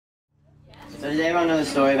does everyone know the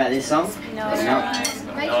story about this song? No.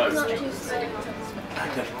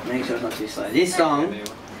 Make sure it's not too slow. This song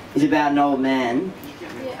is about an old man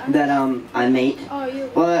that I meet.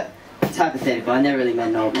 Well, it's hypothetical. I never really met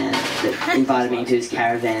an old man that invited me into his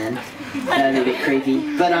caravan. That would be a bit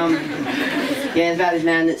creepy. But yeah, it's about this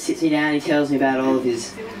man that sits me down. He tells me about all of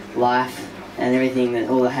his life and everything, that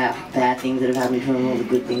all the bad things that have happened to him, all the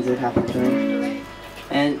good things that have happened to him.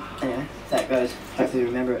 And anyway, that goes. Hopefully,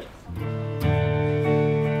 remember it.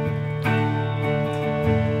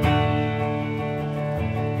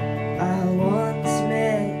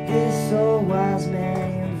 Wise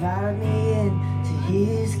man, he invited me in to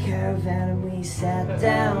his caravan, and we sat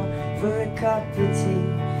down for a cup of tea.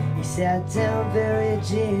 He sat down very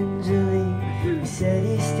gingerly. He said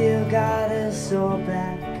he still got a sore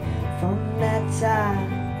back from that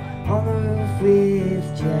time on the roof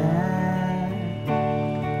with Jack.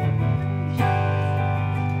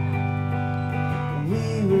 We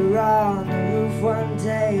were on the roof one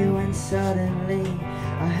day when suddenly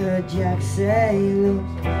I heard Jack say,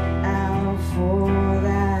 "Look out for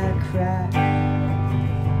that crack."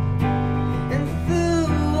 And through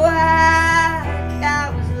whack,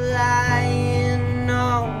 I was lying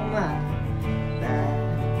on my back.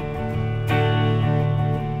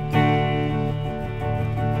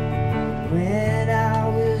 When I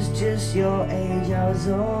was just your age, I was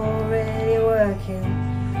already working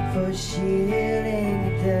for a shilling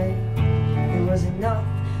a day. It was enough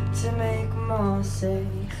to make Mom say,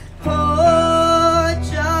 "Oh,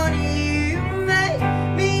 Johnny, you make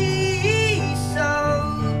me so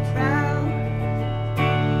proud."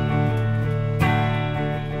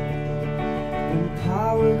 When Pa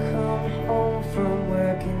would come home from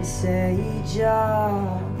work and say,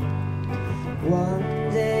 "John, one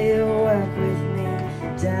day you'll work with me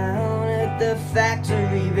down at the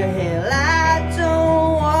factory, but hell, I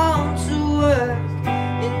don't want to work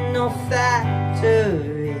in no factory."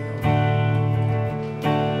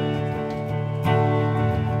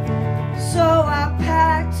 So I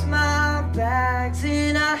packed my bags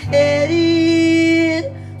and I headed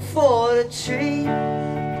for the tree.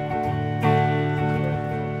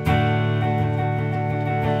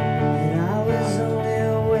 And I was only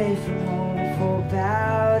away from home for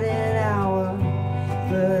about an hour,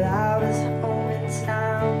 but I was home in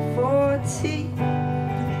time for tea.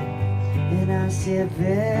 And I said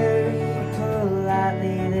very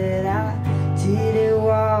politely that I didn't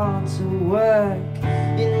want to work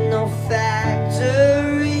in no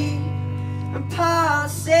factory. And Pa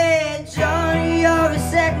said, "Johnny, you're a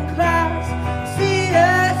second-class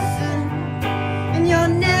citizen, and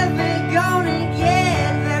you're never gonna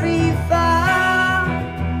get very far."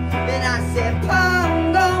 And I said, "Pa, I'm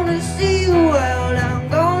gonna see the world, I'm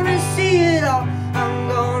gonna see it all, I'm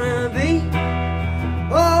gonna be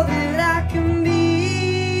all that I can be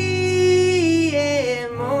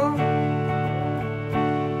and more."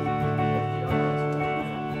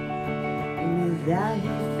 That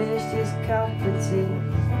he finished his cup of tea,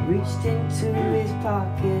 reached into his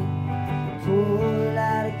pocket, pulled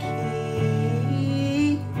out a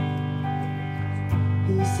key.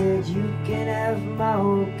 He said, "You can have my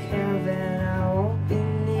old caravan, I won't be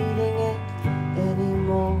needing it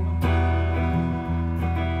anymore,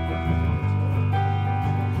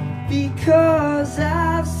 because I